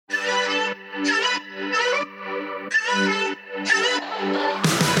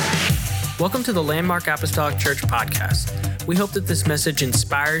Welcome to the Landmark Apostolic Church podcast. We hope that this message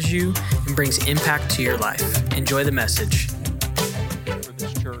inspires you and brings impact to your life. Enjoy the message. For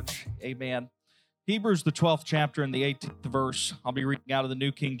this church, amen. Hebrews, the 12th chapter and the 18th verse. I'll be reading out of the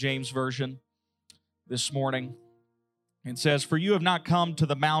New King James Version this morning. It says, "For you have not come to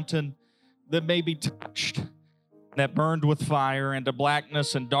the mountain that may be touched, that burned with fire, and to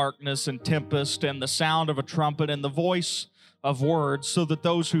blackness and darkness and tempest, and the sound of a trumpet and the voice of words, so that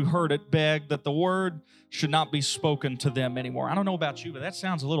those who heard it begged that the word should not be spoken to them anymore." I don't know about you, but that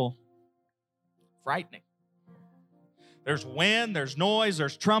sounds a little frightening. There's wind, there's noise,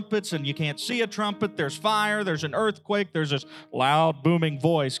 there's trumpets, and you can't see a trumpet. There's fire, there's an earthquake, there's this loud, booming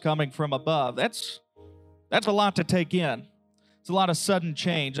voice coming from above. That's a lot to take in. It's a lot of sudden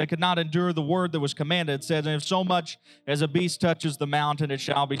change. They could not endure the word that was commanded. It says, "And if so much as a beast touches the mountain, it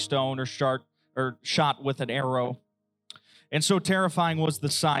shall be stoned or shot with an arrow." And so terrifying was the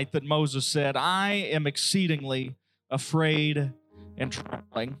sight that Moses said, "I am exceedingly afraid and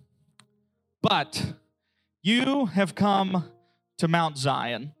trembling. But you have come to Mount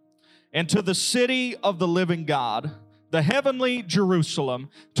Zion and to the city of the living God, the heavenly Jerusalem,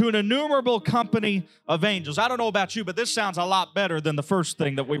 to an innumerable company of angels." I don't know about you, but this sounds a lot better than the first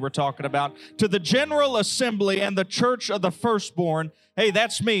thing that we were talking about. "To the general assembly and the church of the firstborn," hey,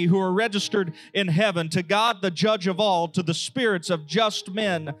 that's me, "who are registered in heaven, to God the judge of all, to the spirits of just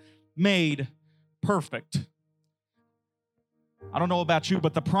men made perfect." I don't know about you,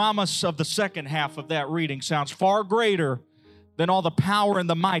 but the promise of the second half of that reading sounds far greater than all the power and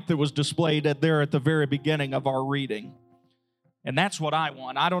the might that was displayed there at the very beginning of our reading. And that's what I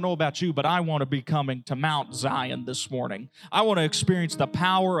want. I don't know about you, but I want to be coming to Mount Zion this morning. I want to experience the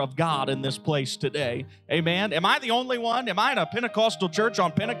power of God in this place today. Amen. Am I the only one? Am I in a Pentecostal church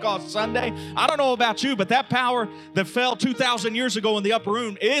on Pentecost Sunday? I don't know about you, but that power that fell 2,000 years ago in the upper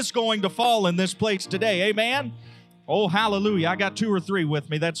room is going to fall in this place today. Amen. Oh, hallelujah. I got 2 or 3 with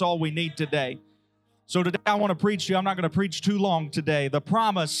me. That's all we need today. So today I want to preach to you. I'm not going to preach too long today. The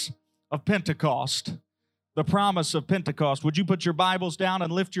promise of Pentecost. The promise of Pentecost. Would you put your Bibles down and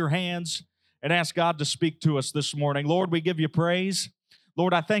lift your hands and ask God to speak to us this morning? Lord, we give you praise.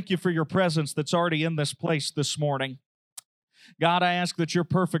 Lord, I thank you for your presence that's already in this place this morning. God, I ask that your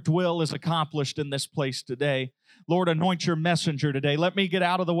perfect will is accomplished in this place today. Lord, anoint your messenger today. Let me get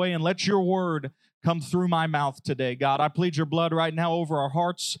out of the way and let your word come through my mouth today. God, I plead your blood right now over our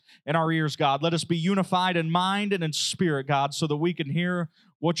hearts and our ears, God. Let us be unified in mind and in spirit, God, so that we can hear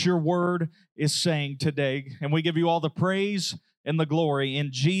what your word is saying today. And we give you all the praise and the glory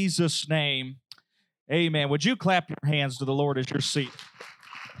in Jesus' name. Amen. Would you clap your hands to the Lord as your seat?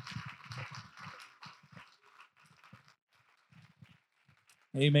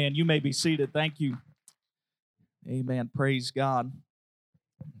 Amen. You may be seated. Thank you. Amen. Praise God.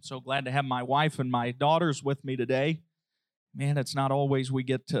 I'm so glad to have my wife and my daughters with me today. Man, it's not always we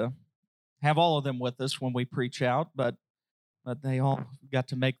get to have all of them with us when we preach out, but they all got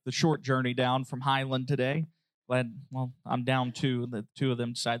to make the short journey down from Highland today. I'm down 2, and the 2 of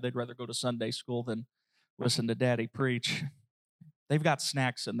them decided they'd rather go to Sunday school than listen to Daddy preach. They've got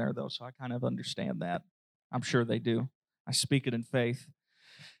snacks in there, though, so I kind of understand that. I'm sure they do. I speak it in faith.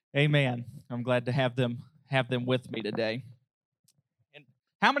 Amen. I'm glad to have them with me today. And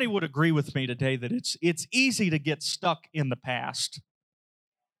how many would agree with me today that it's easy to get stuck in the past?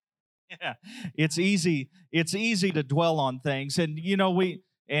 Yeah, it's easy to dwell on things. And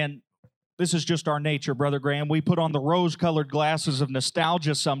and this is just our nature, Brother Graham. We put on the rose-colored glasses of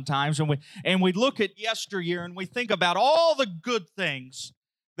nostalgia sometimes, and we look at yesteryear and we think about all the good things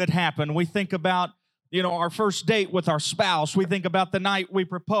that happened. We think about our first date with our spouse. We think about the night we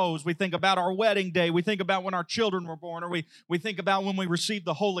proposed. We think about our wedding day. We think about when our children were born, or we think about when we received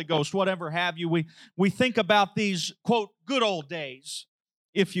the Holy Ghost, whatever have you. We think about these, quote, good old days,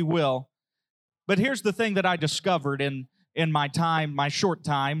 if you will. But here's the thing that I discovered in my short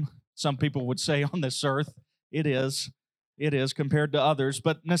time, some people would say on this earth. It is compared to others.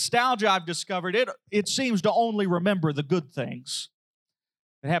 But nostalgia, I've discovered, it seems to only remember the good things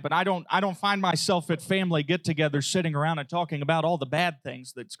that happened. I don't find myself at family get-togethers sitting around and talking about all the bad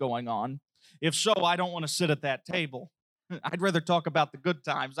things that's going on. If so, I don't want to sit at that table. I'd rather talk about the good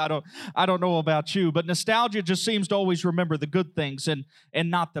times. I don't know about you, but nostalgia just seems to always remember the good things and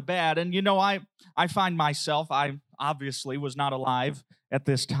not the bad. And I find myself, I obviously was not alive at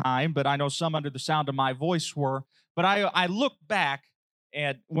this time, but I know some under the sound of my voice were. But I look back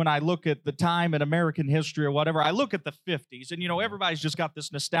And when I look at the time in American history or whatever, I look at the 50s. And, everybody's just got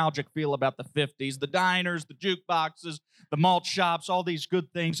this nostalgic feel about the 50s. The diners, the jukeboxes, the malt shops, all these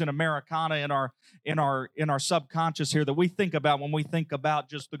good things in Americana in our subconscious here that we think about when we think about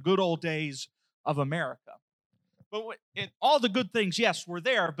just the good old days of America. But all the good things, yes, were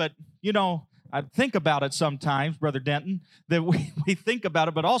there. But, I think about it sometimes, Brother Denton, that we think about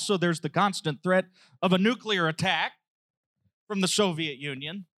it. But also there's the constant threat of a nuclear attack from the Soviet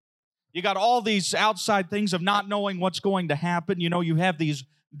Union. You got all these outside things of not knowing what's going to happen. You have these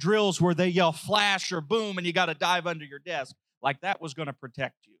drills where they yell flash or boom, and you got to dive under your desk. Like that was going to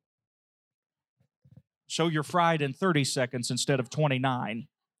protect you. So you're fried in 30 seconds instead of 29.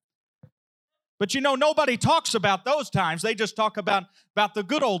 But nobody talks about those times. They just talk about the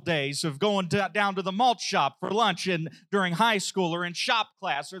good old days of going down to the malt shop for lunch and during high school or in shop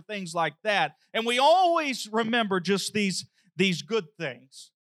class or things like that. And we always remember just these good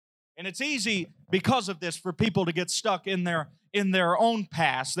things. And it's easy because of this for people to get stuck in their own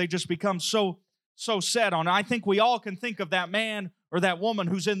past. They just become so set on it. I think we all can think of that man or that woman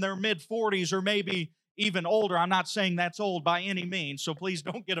who's in their mid-40s or maybe even older. I'm not saying that's old by any means, so please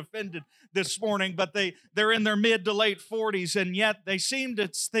don't get offended this morning, but they're in their mid to late 40s, and yet they seem to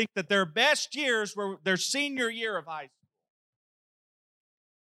think that their best years were their senior year of high school.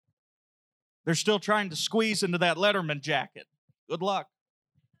 They're still trying to squeeze into that Letterman jacket. Good luck.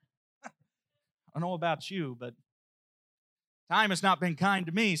 I don't know about you, but time has not been kind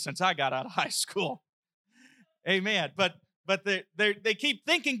to me since I got out of high school. Amen. But they keep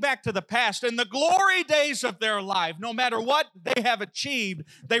thinking back to the past and the glory days of their life. No matter what they have achieved,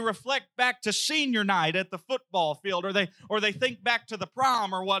 they reflect back to senior night at the football field, or they think back to the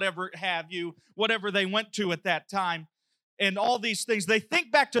prom or whatever they went to at that time. And all these things, they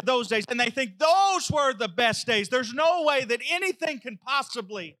think back to those days, and they think those were the best days. There's no way that anything can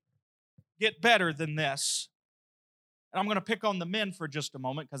possibly get better than this. And I'm going to pick on the men for just a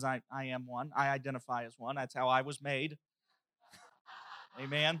moment because I am one. I identify as one. That's how I was made.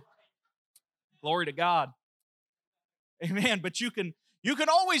 Amen. Glory to God. Amen. But you can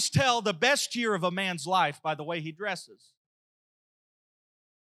always tell the best year of a man's life by the way he dresses,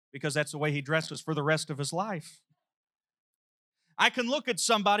 because that's the way he dresses for the rest of his life. I can look at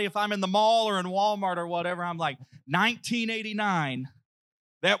somebody, if I'm in the mall or in Walmart or whatever, I'm like, 1989,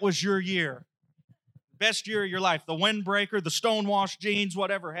 that was your year. Best year of your life. The windbreaker, the stonewashed jeans,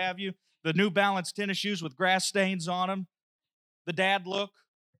 whatever have you, the New Balance tennis shoes with grass stains on them, the dad look.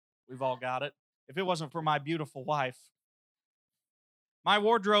 We've all got it. If it wasn't for my beautiful wife. My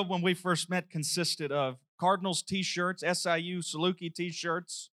wardrobe when we first met consisted of Cardinals t-shirts, SIU Saluki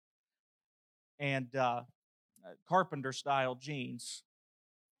t-shirts, and carpenter-style jeans.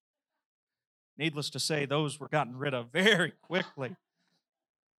 Needless to say, those were gotten rid of very quickly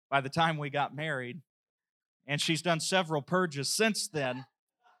by the time we got married. And she's done several purges since then.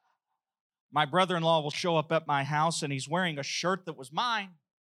 My brother-in-law will show up at my house, and he's wearing a shirt that was mine.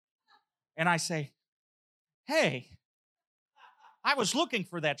 And I say, hey, I was looking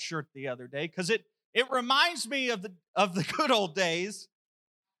for that shirt the other day because it reminds me of the good old days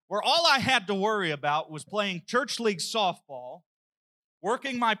where all I had to worry about was playing church league softball,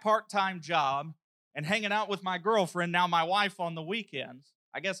 working my part-time job, and hanging out with my girlfriend, now my wife, on the weekends.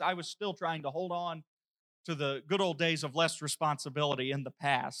 I guess I was still trying to hold on to the good old days of less responsibility in the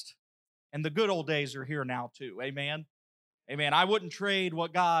past. And the good old days are here now too. Amen? Amen. I wouldn't trade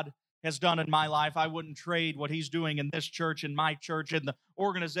what God has done in my life. I wouldn't trade what He's doing in this church, in my church, in the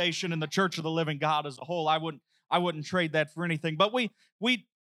organization, in the Church of the Living God as a whole. I wouldn't trade that for anything. But we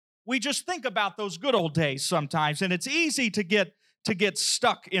just think about those good old days sometimes, and it's easy to get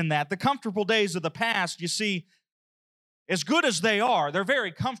stuck in that. The comfortable days of the past, you see, as good as they are, they're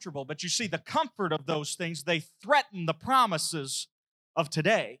very comfortable, but you see the comfort of those things, they threaten the promises of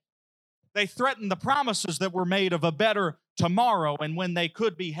today. They threaten the promises that were made of a better tomorrow, and when they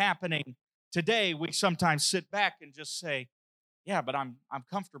could be happening today, we sometimes sit back and just say, yeah, but I'm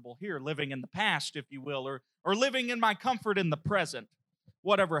comfortable here, living in the past, if you will, or living in my comfort in the present,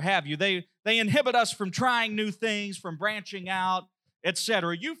 whatever have you. They inhibit us from trying new things, from branching out,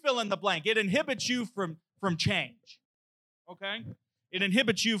 etc. You fill in the blank. It inhibits you from change. Okay? It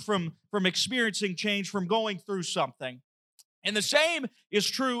inhibits you from experiencing change, from going through something. And the same is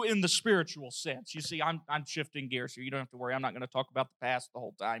true in the spiritual sense. You see, I'm shifting gears here. You don't have to worry. I'm not going to talk about the past the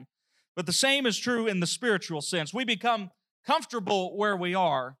whole time. But the same is true in the spiritual sense. We become comfortable where we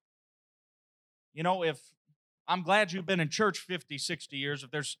are. You know, if I'm glad you've been in church 50, 60 years, if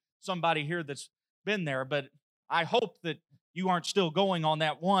there's somebody here that's been there, but I hope that you aren't still going on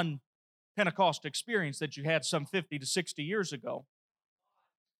that one Pentecost experience that you had some 50 to 60 years ago.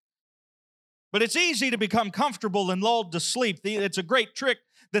 But it's easy to become comfortable and lulled to sleep. It's a great trick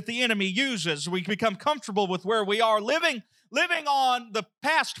that the enemy uses. We become comfortable with where we are, living on the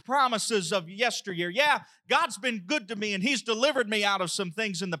past promises of yesteryear. Yeah, God's been good to me, and He's delivered me out of some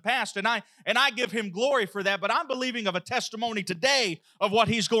things in the past, and I give Him glory for that, but I'm believing of a testimony today of what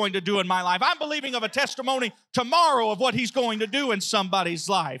He's going to do in my life. I'm believing of a testimony tomorrow of what He's going to do in somebody's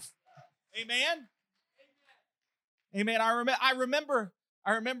life. Amen? Amen. I remember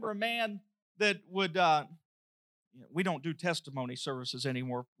a man that would, we don't do testimony services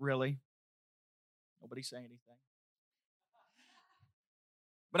anymore, really. Nobody say anything.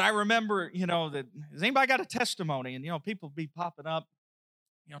 But I remember, that, has anybody got a testimony? And, people be popping up,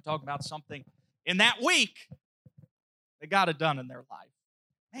 talking about something in that week that God had done in their life.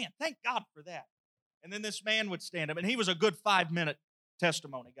 Man, thank God for that. And then this man would stand up, and he was a good 5-minute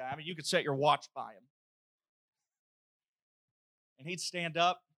testimony guy. I mean, you could set your watch by him. And he'd stand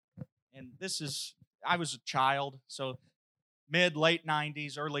up, and I was a child, so late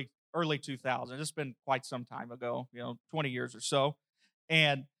 90s, early 2000s. It's been quite some time ago, 20 years or so.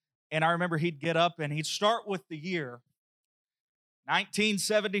 And I remember he'd get up and he'd start with the year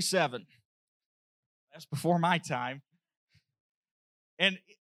 1977. That's before my time. And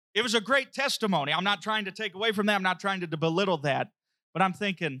it was a great testimony. I'm not trying to take away from that. I'm not trying to belittle that. But I'm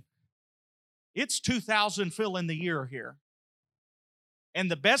thinking, it's 2000, fill in the year here. And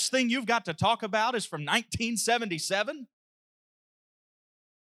the best thing you've got to talk about is from 1977?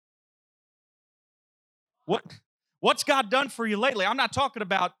 What's God done for you lately? I'm not talking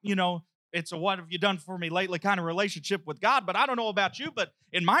about, it's a what have you done for me lately kind of relationship with God, but I don't know about you, but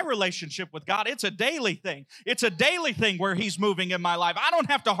in my relationship with God, it's a daily thing. It's a daily thing where He's moving in my life. I don't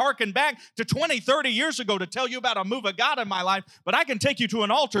have to hearken back to 20, 30 years ago to tell you about a move of God in my life, but I can take you to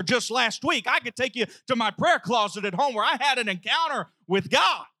an altar just last week. I could take you to my prayer closet at home where I had an encounter with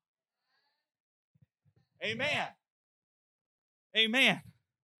God. Amen. Amen.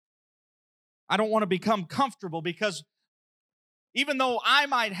 I don't want to become comfortable because even though I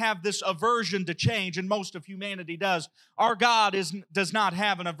might have this aversion to change, and most of humanity does, our God does not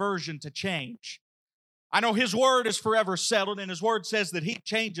have an aversion to change. I know His Word is forever settled, and His Word says that He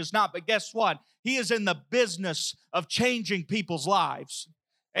changes not, but guess what? He is in the business of changing people's lives.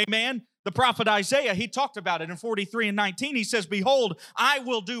 Amen? The prophet Isaiah, he talked about it in 43:19. He says, behold, I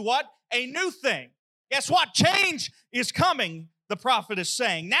will do what? A new thing. Guess what? Change is coming. The prophet is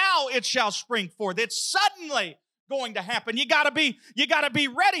saying, now it shall spring forth. It's suddenly going to happen. You gotta be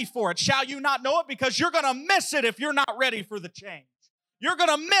ready for it. Shall you not know it? Because you're gonna miss it if you're not ready for the change. You're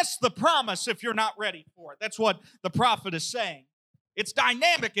gonna miss the promise if you're not ready for it. That's what the prophet is saying. It's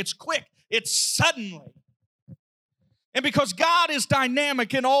dynamic, it's quick, it's suddenly. And because God is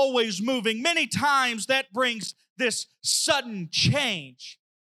dynamic and always moving, many times that brings this sudden change.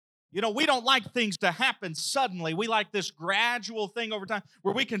 We don't like things to happen suddenly. We like this gradual thing over time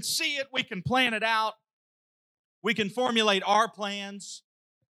where we can see it, we can plan it out, we can formulate our plans.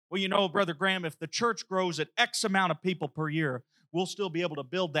 Well, Brother Graham, if the church grows at X amount of people per year, we'll still be able to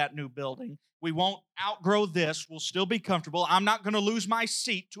build that new building. We won't outgrow this. We'll still be comfortable. I'm not going to lose my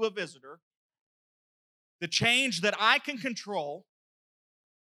seat to a visitor. The change that I can control,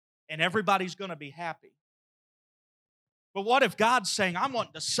 and everybody's going to be happy. But what if God's saying, I'm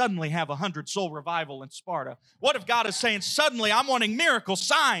wanting to suddenly have 100-soul revival in Sparta? What if God is saying, suddenly I'm wanting miracles,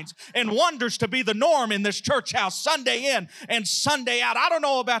 signs, and wonders to be the norm in this church house, Sunday in and Sunday out? I don't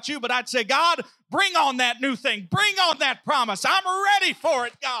know about you, but I'd say, God, bring on that new thing. Bring on that promise. I'm ready for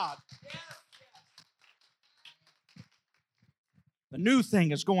it, God. The new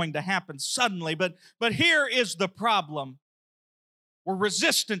thing is going to happen suddenly, but here is the problem. We're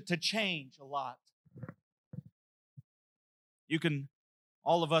resistant to change a lot.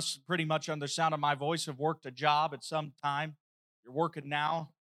 All of us pretty much under the sound of my voice have worked a job at some time. You're working now.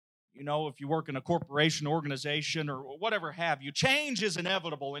 If you work in a corporation, organization, or whatever have you, change is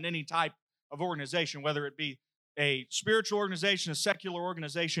inevitable in any type of organization, whether it be a spiritual organization, a secular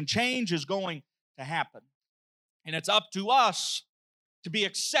organization. Change is going to happen. And it's up to us to be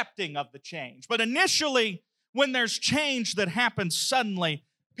accepting of the change. But initially, when there's change that happens suddenly,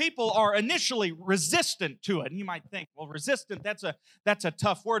 people are initially resistant to it. And you might think, well, resistant, that's a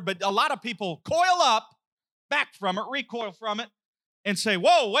tough word. But a lot of people coil up, back from it, recoil from it, and say,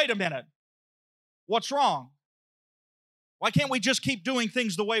 whoa, wait a minute. What's wrong? Why can't we just keep doing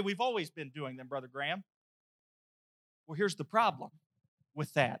things the way we've always been doing them, Brother Graham? Well, here's the problem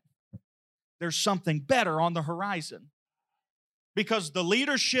with that. There's something better on the horizon. Because the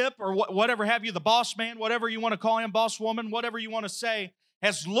leadership, or whatever have you, the boss man, whatever you want to call him, boss woman, whatever you want to say,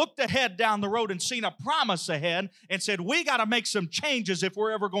 has looked ahead down the road and seen a promise ahead and said, we got to make some changes if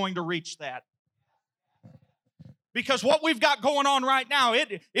we're ever going to reach that. Because what we've got going on right now,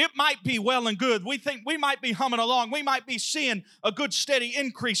 it might be well and good. We think we might be humming along. We might be seeing a good steady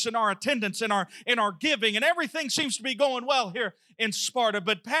increase in our attendance, in our giving, and everything seems to be going well here in Sparta.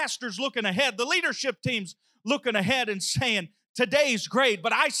 But pastors looking ahead, the leadership team's looking ahead and saying, today's great,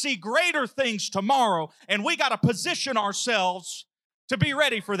 but I see greater things tomorrow, and we got to position ourselves to be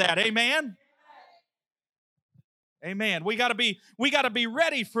ready for that. Amen? Amen. We got to be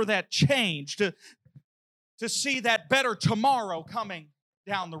ready for that change, to see that better tomorrow coming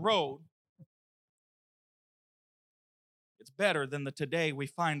down the road. It's better than the today we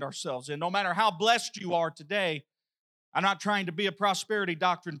find ourselves in. No matter how blessed you are today, I'm not trying to be a prosperity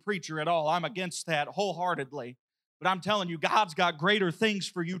doctrine preacher at all. I'm against that wholeheartedly. But I'm telling you, God's got greater things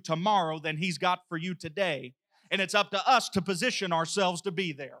for you tomorrow than He's got for you today. And it's up to us to position ourselves to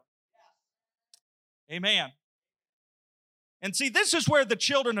be there. Amen. And see, this is where the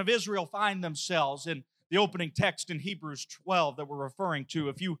children of Israel find themselves in the opening text in Hebrews 12 that we're referring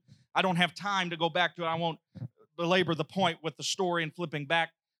to. I don't have time to go back to it. I won't belabor the point with the story and flipping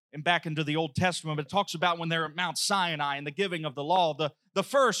back into the Old Testament. But it talks about when they're at Mount Sinai and the giving of the law, the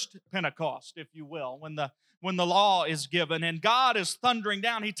first Pentecost, if you will, when the law is given and God is thundering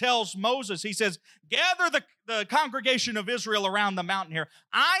down. He tells Moses, he says, gather the congregation of Israel around the mountain here.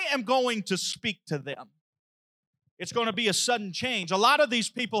 I am going to speak to them. It's going to be a sudden change. A lot of these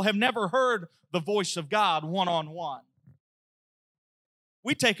people have never heard the voice of God one-on-one.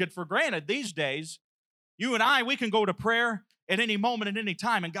 We take it for granted these days. You and I, we can go to prayer at any moment, at any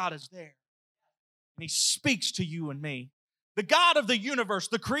time, and God is there. And He speaks to you and me. The God of the universe,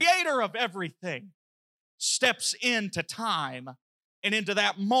 the creator of everything, steps into time and into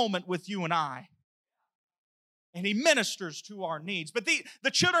that moment with you and I. And He ministers to our needs. But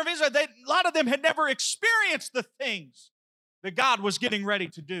the children of Israel, a lot of them had never experienced the things that God was getting ready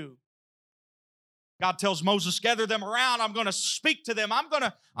to do. God tells Moses, gather them around. I'm going to speak to them. I'm going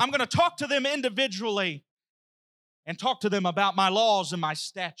to talk to them individually and talk to them about my laws and my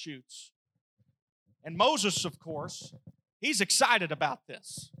statutes. And Moses, of course, he's excited about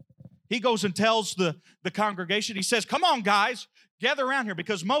this. He goes and tells the congregation, he says, come on, guys, gather around here,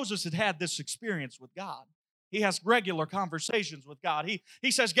 because Moses had had this experience with God. He has regular conversations with God.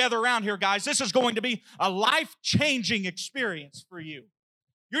 He says, gather around here, guys. This is going to be a life-changing experience for you.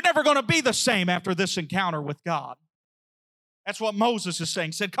 You're never going to be the same after this encounter with God. That's what Moses is saying.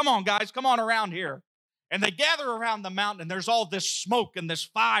 He said, come on, guys, come on around here. And they gather around the mountain, and there's all this smoke and this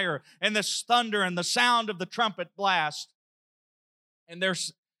fire and this thunder and the sound of the trumpet blast. And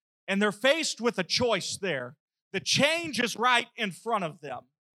they're faced with a choice there. The change is right in front of them.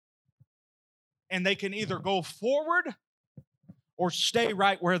 And they can either go forward or stay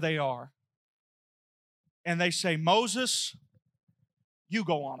right where they are. And they say, Moses, you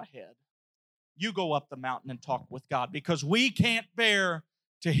go on ahead. You go up the mountain and talk with God, because we can't bear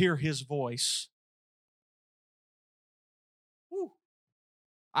to hear His voice. Whew.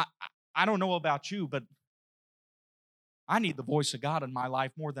 I don't know about you, but I need the voice of God in my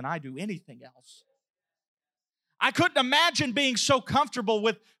life more than I do anything else. I couldn't imagine being so comfortable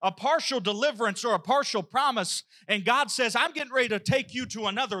with a partial deliverance or a partial promise, and God says, I'm getting ready to take you to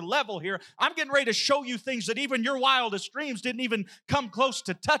another level here. I'm getting ready to show you things that even your wildest dreams didn't even come close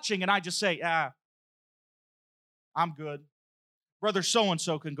to touching. And I just say, I'm good. Brother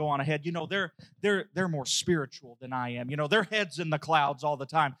so-and-so can go on ahead. You know, they're more spiritual than I am. You know, their head's in the clouds all the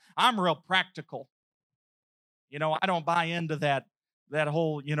time. I'm real practical. You know, I don't buy into that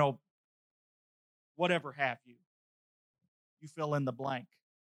whole, you know, whatever have you. You fill in the blank.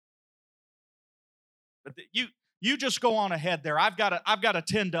 But you just go on ahead there. I've got to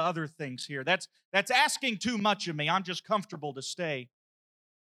tend to other things here. That's asking too much of me. I'm just comfortable to stay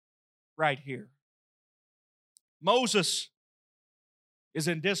right here. Moses is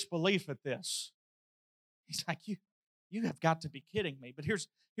in disbelief at this. He's like, you have got to be kidding me. But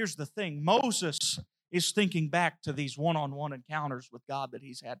here's the thing. Moses is thinking back to these one-on-one encounters with God that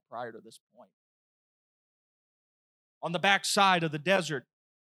he's had prior to this point. On the backside of the desert,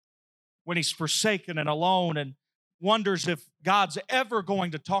 when he's forsaken and alone and wonders if God's ever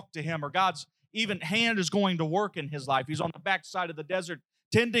going to talk to him or God's even hand is going to work in his life. He's on the backside of the desert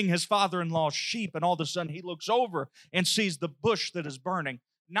tending his father-in-law's sheep, and all of a sudden he looks over and sees the bush that is burning.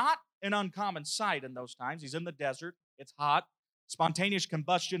 Not an uncommon sight in those times. He's in the desert. It's hot. Spontaneous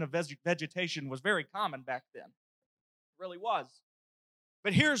combustion of vegetation was very common back then. It really was.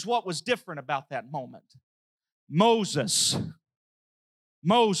 But here's what was different about that moment. Moses,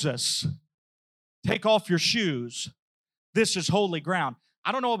 take off your shoes. This is holy ground.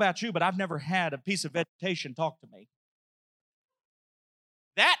 I don't know about you, but I've never had a piece of vegetation talk to me.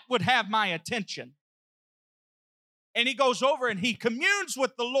 That would have my attention. And he goes over and he communes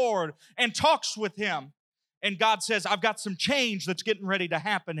with the Lord and talks with him. And God says, I've got some change that's getting ready to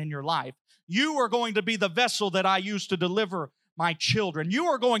happen in your life. You are going to be the vessel that I use to deliver my children. You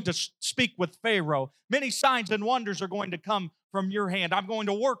are going to speak with Pharaoh. Many signs and wonders are going to come from your hand. I'm going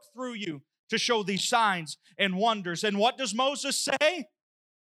to work through you to show these signs and wonders. And what does Moses say?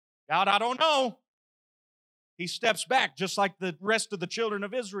 God, I don't know. He steps back just like the rest of the children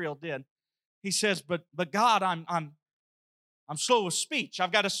of Israel did. He says, but God, I'm slow of speech.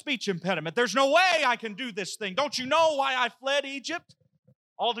 I've got a speech impediment. There's no way I can do this thing. Don't you know why I fled Egypt?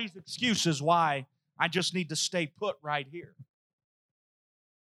 All these excuses why I just need to stay put right here.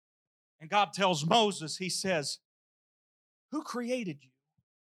 And God tells Moses, he says, who created you?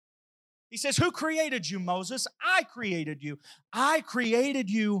 He says, who created you, Moses? I created you. I created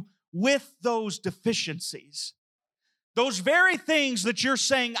you with those deficiencies. Those very things that you're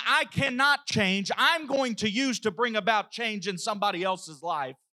saying I cannot change, I'm going to use to bring about change in somebody else's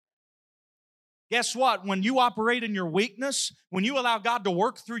life. Guess what? When you operate in your weakness, when you allow God to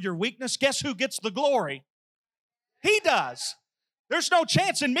work through your weakness, guess who gets the glory? He does. There's no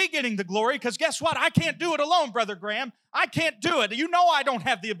chance in me getting the glory because guess what? I can't do it alone, Brother Graham. I can't do it. You know I don't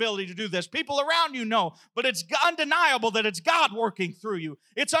have the ability to do this. People around you know, but it's undeniable that it's God working through you.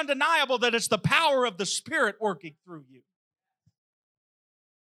 It's undeniable that it's the power of the Spirit working through you.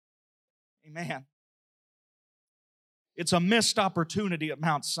 Amen. It's a missed opportunity at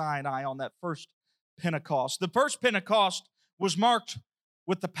Mount Sinai on that first Pentecost. The first Pentecost was marked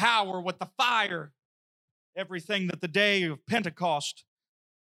with the power, with the fire, everything that the day of Pentecost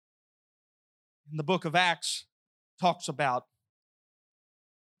in the book of Acts talks about.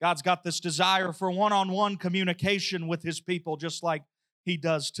 God's got this desire for one-on-one communication with His people just like He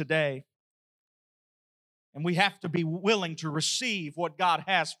does today. And we have to be willing to receive what God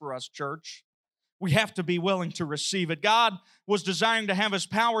has for us, church. We have to be willing to receive it. God was desiring to have His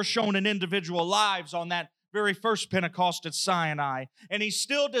power shown in individual lives on that very first Pentecost at Sinai. And He's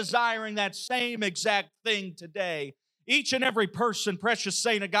still desiring that same exact thing today. Each and every person, precious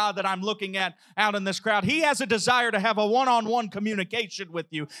saint of God that I'm looking at out in this crowd, he has a desire to have a one-on-one communication with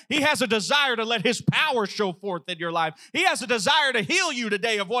you. He has a desire to let His power show forth in your life. He has a desire to heal you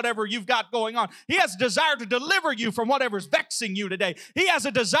today of whatever you've got going on. He has a desire to deliver you from whatever's vexing you today. He has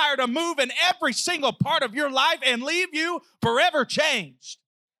a desire to move in every single part of your life and leave you forever changed.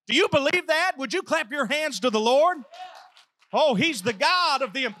 Do you believe that? Would you clap your hands to the Lord? Oh, He's the God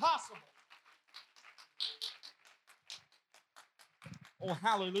of the impossible. Oh,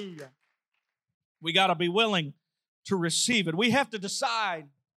 hallelujah. We got to be willing to receive it. We have to decide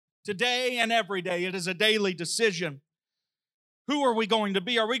today and every day. It is a daily decision. Who are we going to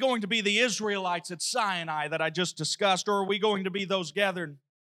be? Are we going to be the Israelites at Sinai that I just discussed, or are we going to be those gathered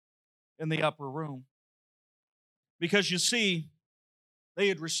in the upper room? Because you see, they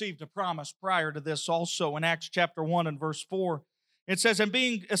had received a promise prior to this also in Acts chapter 1 and verse 4. It says, and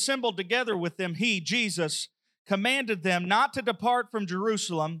being assembled together with them, He, Jesus, commanded them not to depart from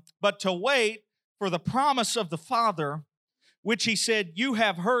Jerusalem, but to wait for the promise of the Father, which He said, you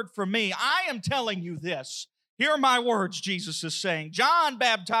have heard from me. I am telling you this. Hear my words, Jesus is saying. John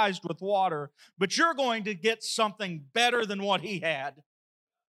baptized with water, but you're going to get something better than what he had.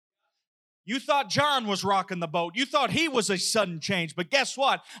 You thought John was rocking the boat. You thought he was a sudden change, but guess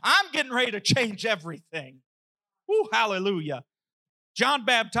what? I'm getting ready to change everything. Woo, hallelujah. John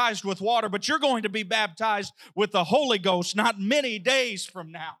baptized with water, but you're going to be baptized with the Holy Ghost not many days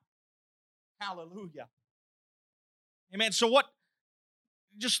from now. Hallelujah. Amen. So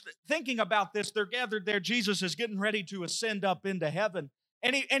just thinking about this, they're gathered there. Jesus is getting ready to ascend up into heaven.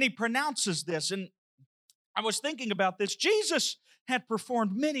 And he pronounces this. And I was thinking about this. Jesus had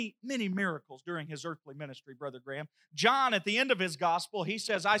performed many, many miracles during His earthly ministry, Brother Graham. John, at the end of his gospel, he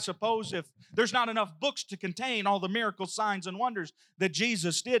says, I suppose if there's not enough books to contain all the miracles, signs, and wonders that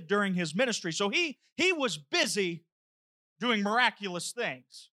Jesus did during His ministry. So he was busy doing miraculous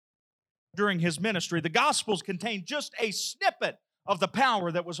things during His ministry. The Gospels contain just a snippet of the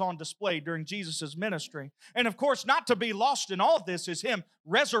power that was on display during Jesus' ministry. And of course, not to be lost in all this is Him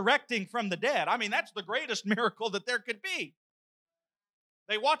resurrecting from the dead. I mean, that's the greatest miracle that there could be.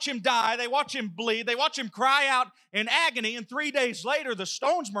 They watch Him die, they watch Him bleed, they watch Him cry out in agony, and 3 days later, the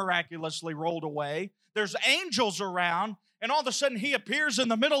stones miraculously rolled away. There's angels around, and all of a sudden, He appears in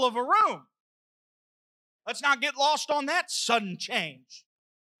the middle of a room. Let's not get lost on that sudden change.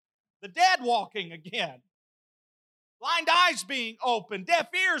 The dead walking again. Blind eyes being opened, deaf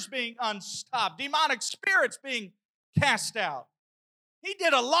ears being unstopped, demonic spirits being cast out. He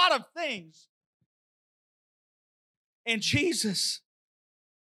did a lot of things. And Jesus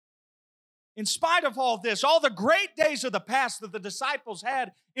In spite of all this, all the great days of the past that the disciples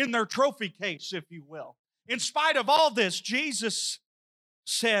had in their trophy case, if you will, in spite of all this, Jesus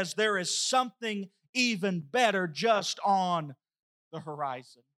says there is something even better just on the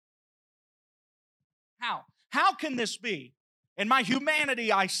horizon. How? How can this be? In my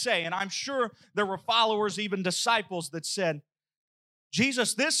humanity, I say, and I'm sure there were followers, even disciples, that said,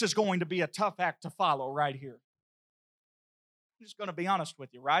 Jesus, this is going to be a tough act to follow right here. I'm just going to be honest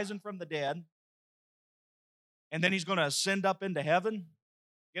with you. Rising from the dead, and then he's going to ascend up into heaven,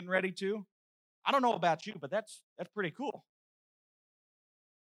 getting ready to. I don't know about you, but that's pretty cool.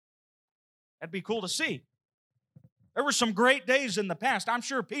 That'd be cool to see. There were some great days in the past. I'm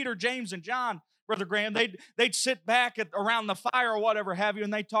sure Peter, James, and John, Brother Graham, they'd sit back around the fire or whatever have you,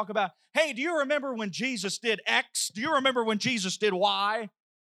 and they'd talk about, hey, do you remember when Jesus did X? Do you remember when Jesus did Y?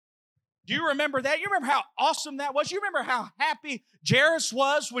 Do you remember that? You remember how awesome that was? You remember how happy Jairus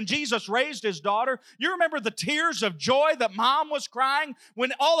was when Jesus raised his daughter? You remember the tears of joy that mom was crying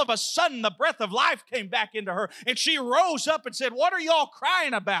when all of a sudden the breath of life came back into her and she rose up and said, what are y'all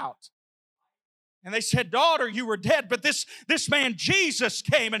crying about? And they said, daughter, you were dead, but this man Jesus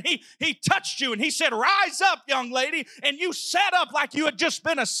came and he touched you and he said, rise up, young lady, and you sat up like you had just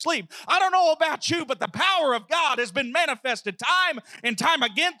been asleep. I don't know about you, but the power of God has been manifested time and time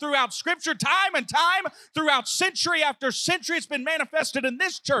again throughout Scripture, time and time throughout century after century. It's been manifested in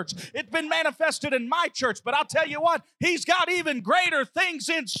this church. It's been manifested in my church, but I'll tell you what, he's got even greater things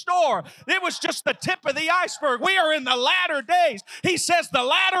in store. It was just the tip of the iceberg. We are in the latter days. He says the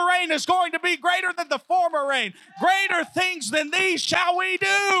latter rain is going to be greater than the former rain. Greater things than these shall we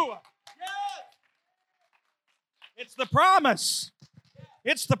do. It's the promise.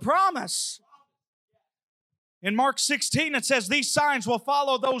 It's the promise. In Mark 16, it says, these signs will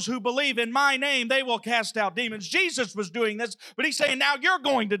follow those who believe in my name. They will cast out demons. Jesus was doing this, but he's saying, now you're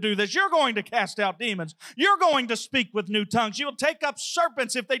going to do this. You're going to cast out demons. You're going to speak with new tongues. You'll take up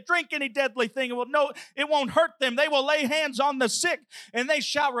serpents. If they drink any deadly thing, it won't hurt them. They will lay hands on the sick, and they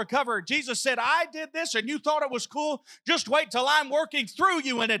shall recover. Jesus said, I did this, and you thought it was cool? Just wait till I'm working through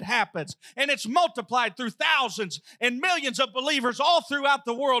you, and it happens. And it's multiplied through thousands and millions of believers all throughout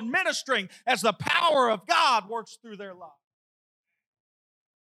the world, ministering as the power of God works through their life.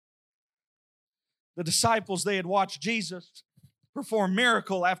 The disciples, they had watched Jesus perform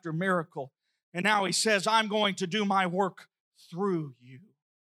miracle after miracle. And now he says, I'm going to do my work through you.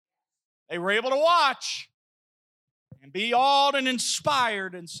 They were able to watch and be awed and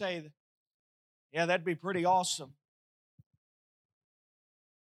inspired and say, yeah, that'd be pretty awesome.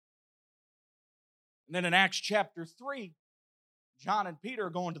 And then in Acts chapter 3, John and Peter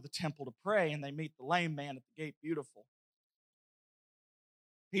are going to the temple to pray, and they meet the lame man at the gate, Beautiful.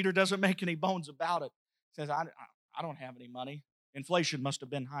 Peter doesn't make any bones about it. He says, I don't have any money. Inflation must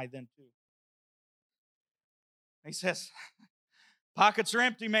have been high then, too. He says, pockets are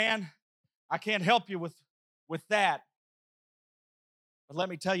empty, man. I can't help you with that. But let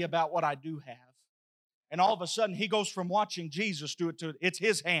me tell you about what I do have. And all of a sudden, he goes from watching Jesus do it to it's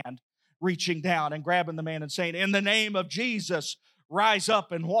his hand reaching down and grabbing the man and saying, in the name of Jesus, rise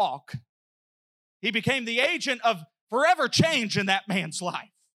up and walk. He became the agent of forever change in that man's life.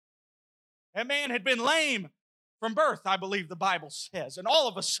 That man had been lame from birth, I believe the Bible says, and all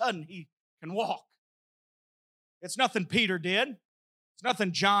of a sudden he can walk. It's nothing Peter did. It's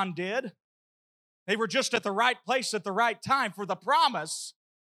nothing John did. They were just at the right place at the right time for the promise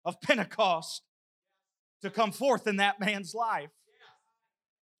of Pentecost to come forth in that man's life.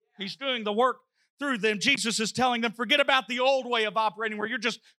 He's doing the work through them. Jesus is telling them, forget about the old way of operating where you're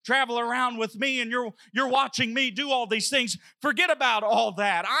just traveling around with me and you're watching me do all these things. Forget about all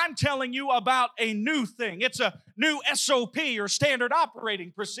that. I'm telling you about a new thing. It's a new SOP or standard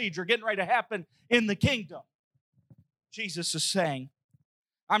operating procedure getting ready to happen in the kingdom. Jesus is saying,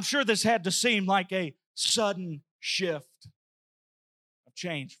 I'm sure this had to seem like a sudden shift of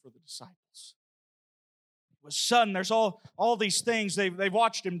change for the disciples. It was sudden. There's all these things. They've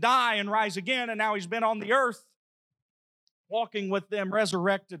watched him die and rise again, and now he's been on the earth, walking with them,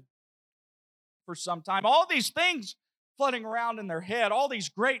 resurrected for some time. All these things flooding around in their head, all these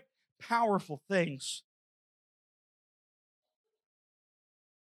great, powerful things.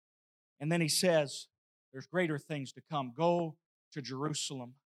 And then he says, there's greater things to come. Go to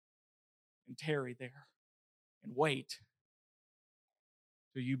Jerusalem and tarry there and wait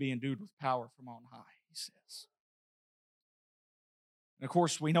till you be endued with power from on high, he says. And of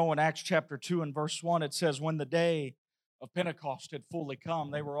course, we know in Acts chapter 2 and verse 1, it says, when the day of Pentecost had fully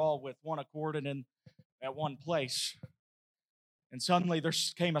come, they were all with one accord and at one place. And suddenly there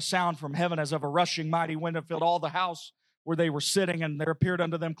came a sound from heaven as of a rushing mighty wind and filled all the house where they were sitting, and there appeared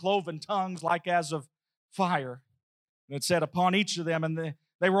unto them cloven tongues like as of fire. And it said upon each of them, and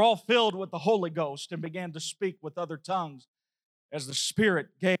they were all filled with the Holy Ghost and began to speak with other tongues as the Spirit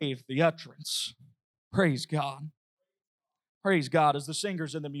gave the utterance. Praise God. Praise God as the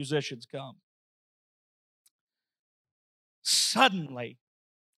singers and the musicians come. Suddenly,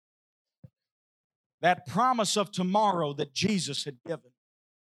 that promise of tomorrow that Jesus had given,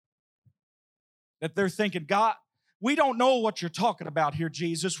 that they're thinking, God, we don't know what you're talking about here,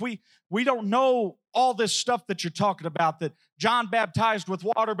 Jesus. We don't know all this stuff that you're talking about, that John baptized with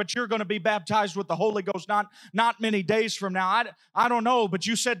water, but you're going to be baptized with the Holy Ghost not many days from now. I don't know, but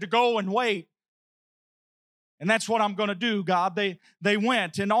you said to go and wait. And that's what I'm going to do, God. They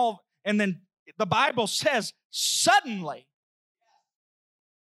went, and then the Bible says, suddenly,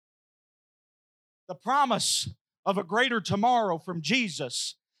 the promise of a greater tomorrow from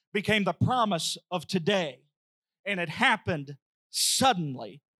Jesus became the promise of today. And it happened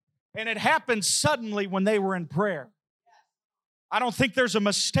suddenly. And it happened suddenly when they were in prayer. I don't think there's a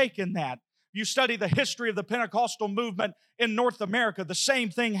mistake in that. You study the history of the Pentecostal movement in North America, the same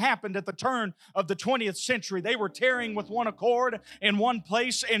thing happened at the turn of the 20th century. They were tearing with one accord in one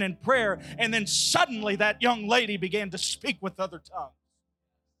place and in prayer, and then suddenly that young lady began to speak with other tongues.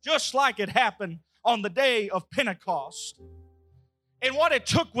 Just like it happened on the day of Pentecost. And what it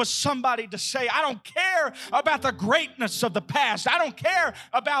took was somebody to say, I don't care about the greatness of the past. I don't care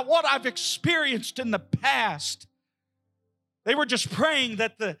about what I've experienced in the past. They were just praying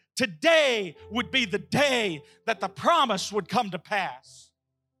that today would be the day that the promise would come to pass.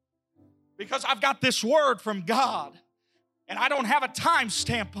 Because I've got this word from God, and I don't have a time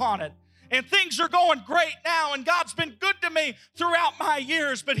stamp on it. And things are going great now, and God's been good to me throughout my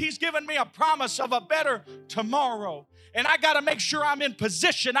years, but He's given me a promise of a better tomorrow. And I got to make sure I'm in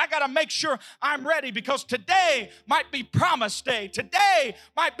position. I got to make sure I'm ready, because today might be promise day. Today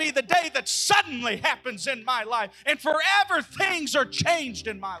might be the day that suddenly happens in my life, and forever things are changed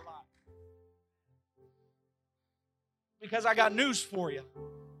in my life. Because I got news for you.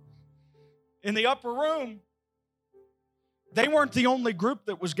 In the upper room, they weren't the only group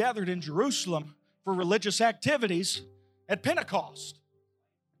that was gathered in Jerusalem for religious activities at Pentecost.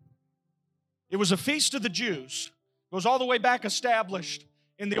 It was a feast of the Jews. It goes all the way back, established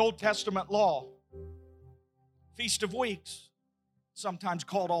in the Old Testament law. Feast of Weeks, sometimes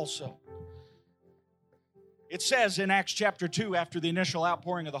called also. It says in Acts chapter 2, after the initial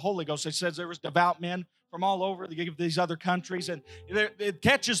outpouring of the Holy Ghost, it says there was devout men from all over these other countries, and it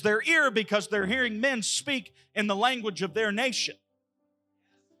catches their ear because they're hearing men speak in the language of their nation.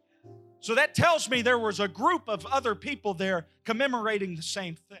 So that tells me there was a group of other people there commemorating the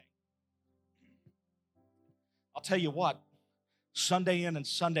same thing. I'll tell you what, Sunday in and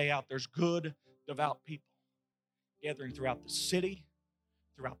Sunday out, there's good, devout people gathering throughout the city,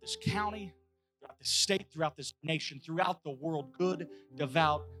 throughout this county, throughout this state, throughout this nation, throughout the world, good,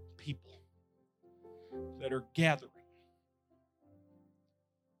 devout people that are gathering.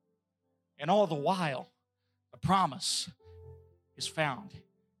 And all the while, the promise is found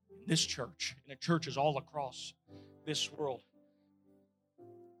in this church, and in churches all across this world.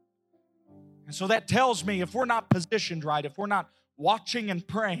 And so that tells me if we're not positioned right, if we're not watching and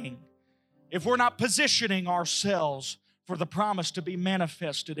praying, if we're not positioning ourselves for the promise to be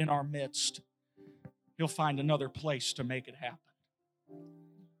manifested in our midst, He'll find another place to make it happen.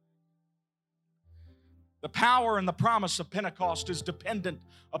 The power and the promise of Pentecost is dependent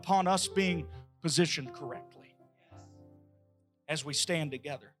upon us being positioned correctly as we stand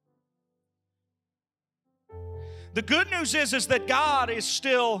together. The good news is that God is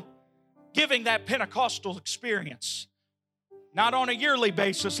still giving that Pentecostal experience. Not on a yearly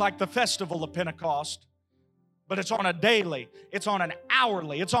basis like the festival of Pentecost, but it's on a daily, it's on an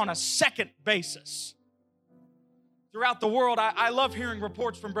hourly, it's on a second basis. Throughout the world, I love hearing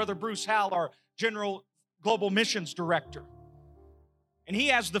reports from Brother Bruce Howell, our General Global Missions Director. And he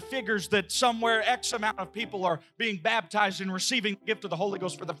has the figures that somewhere X amount of people are being baptized and receiving the gift of the Holy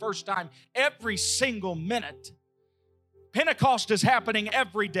Ghost for the first time every single minute. Pentecost is happening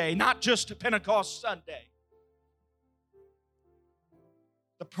every day, not just Pentecost Sunday.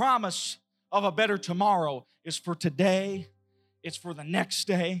 The promise of a better tomorrow is for today. It's for the next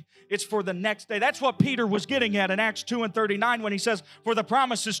day. It's for the next day. That's what Peter was getting at in Acts 2:39 when he says, for the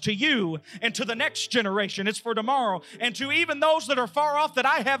promises to you and to the next generation. It's for tomorrow. And to even those that are far off that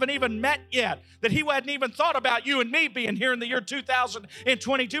I haven't even met yet, that He hadn't even thought about you and me being here in the year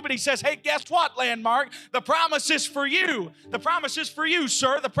 2022. But He says, hey, guess what, Landmark? The promise is for you. The promise is for you,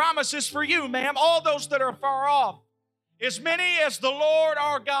 sir. The promise is for you, ma'am. All those that are far off. As many as the Lord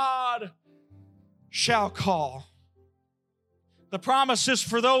our God shall call. The promise is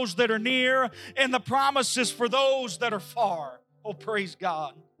for those that are near, and the promise is for those that are far. Oh, praise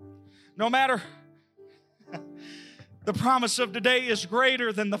God. No matter, the promise of today is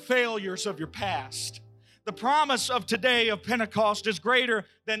greater than the failures of your past. The promise of today of Pentecost is greater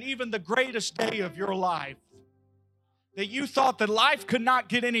than even the greatest day of your life. That you thought that life could not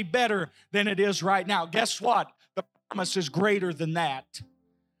get any better than it is right now. Guess what? The promise is greater than that.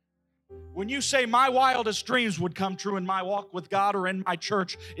 When you say my wildest dreams would come true in my walk with God or in my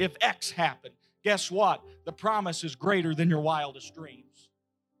church if X happened, guess what? The promise is greater than your wildest dreams.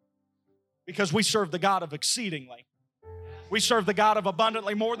 Because we serve the God of exceedingly. We serve the God of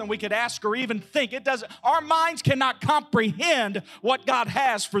abundantly more than we could ask or even think. Our minds cannot comprehend what God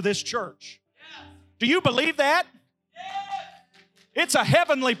has for this church. Do you believe that? It's a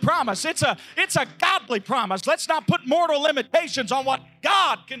heavenly promise. It's a godly promise. Let's not put mortal limitations on what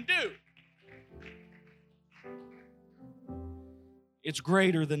God can do. It's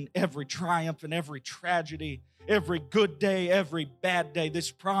greater than every triumph and every tragedy, every good day, every bad day.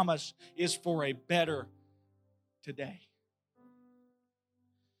 This promise is for a better today.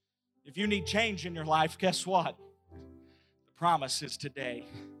 If you need change in your life, guess what? The promise is today.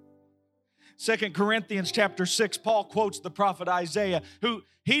 2 Corinthians chapter 6, Paul quotes the prophet Isaiah, who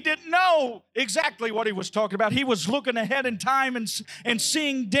he didn't know exactly what he was talking about. He was looking ahead in time and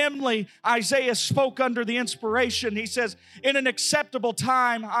seeing dimly. Isaiah spoke under the inspiration. He says, in an acceptable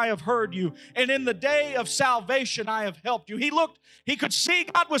time I have heard you, and in the day of salvation I have helped you. He could see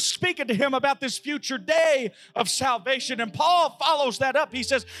God was speaking to him about this future day of salvation. And Paul follows that up. He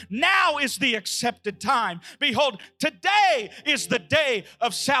says, now is the accepted time. Behold, today is the day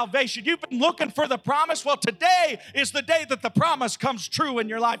of salvation. You've been looking for the promise. Well, today is the day that the promise comes true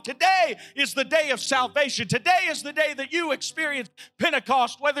in your life. Today is the day of salvation. Today is the day that you experience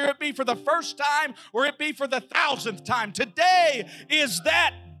Pentecost, whether it be for the first time or it be for the 1,000th time. Today is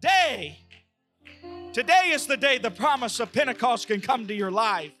that day. Today is the day the promise of Pentecost can come to your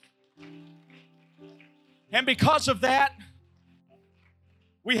life. And because of that,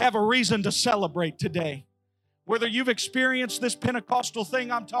 we have a reason to celebrate today. Whether you've experienced this Pentecostal thing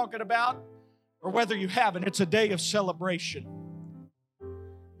I'm talking about, or whether you haven't, it's a day of celebration.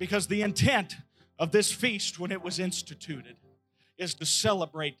 Because the intent of this feast when it was instituted is to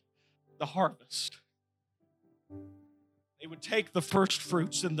celebrate the harvest. They would take the first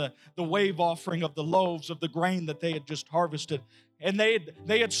fruits and the wave offering of the loaves of the grain that they had just harvested, and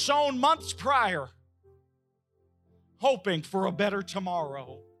they had sown months prior, hoping for a better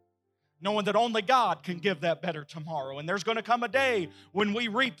tomorrow, knowing that only God can give that better tomorrow. And there's going to come a day when we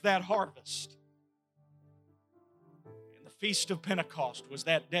reap that harvest. And the Feast of Pentecost was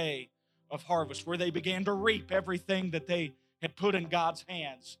that day of harvest where they began to reap everything that they had put in God's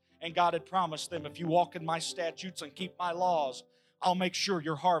hands. And God had promised them, if you walk in my statutes and keep my laws, I'll make sure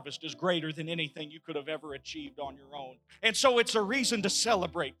your harvest is greater than anything you could have ever achieved on your own. And so it's a reason to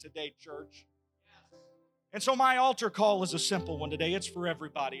celebrate today, church. And so my altar call is a simple one today. It's for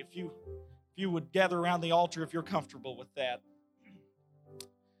everybody. If you would gather around the altar if you're comfortable with that.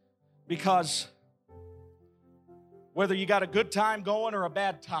 Because whether you got a good time going or a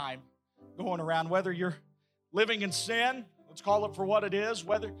bad time going around, whether you're living in sin, let's call it for what it is,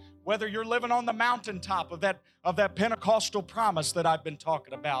 whether you're living on the mountaintop of that Pentecostal promise that I've been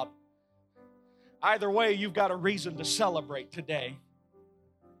talking about, either way, you've got a reason to celebrate today.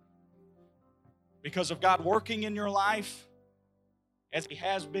 Because of God working in your life as He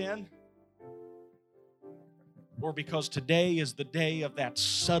has been, or because today is the day of that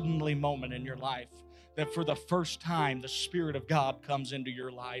suddenly moment in your life that for the first time the Spirit of God comes into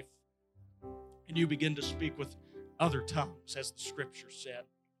your life and you begin to speak with other tongues, as the Scripture said,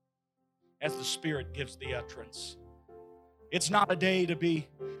 as the Spirit gives the utterance. It's not a day to be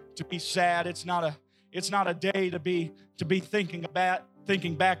sad. It's not a day to be thinking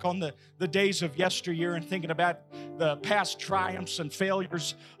back on the days of yesteryear and thinking about the past triumphs and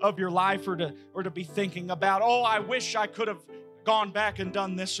failures of your life, or to be thinking about, oh, I wish I could have gone back and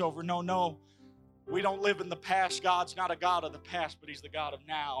done this over. No. We don't live in the past. God's not a God of the past, but He's the God of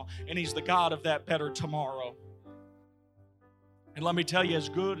now, and He's the God of that better tomorrow. And let me tell you, as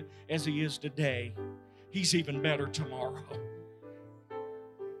good as He is today, He's even better tomorrow.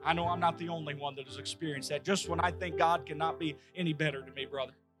 I know I'm not the only one that has experienced that. Just when I think God cannot be any better to me,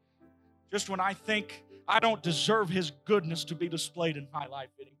 brother. Just when I think I don't deserve His goodness to be displayed in my life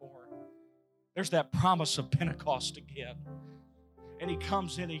anymore. There's that promise of Pentecost again. And He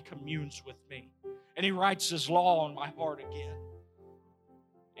comes in, He communes with me. And He writes His law on my heart again.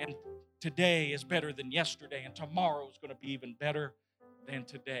 And today is better than yesterday, and tomorrow is going to be even better than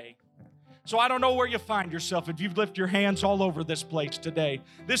today. So I don't know where you find yourself if you've lifted your hands all over this place today.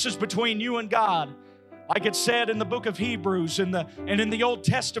 This is between you and God. Like it said in the book of Hebrews and in the Old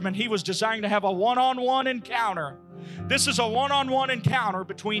Testament, He was designed to have a one-on-one encounter. This is a one-on-one encounter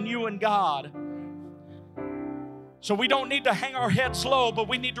between you and God. So we don't need to hang our heads low, but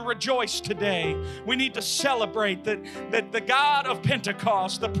we need to rejoice today. We need to celebrate that the God of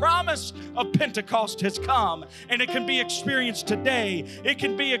Pentecost, the promise of Pentecost has come, and it can be experienced today. It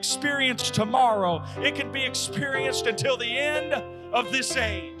can be experienced tomorrow. It can be experienced until the end of this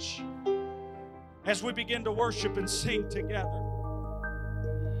age as we begin to worship and sing together.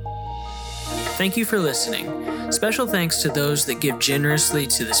 Thank you for listening. Special thanks to those that give generously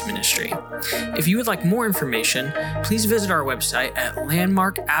to this ministry. If you would like more information, please visit our website at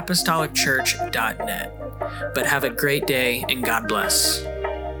landmarkapostolicchurch.net. But have a great day and God bless.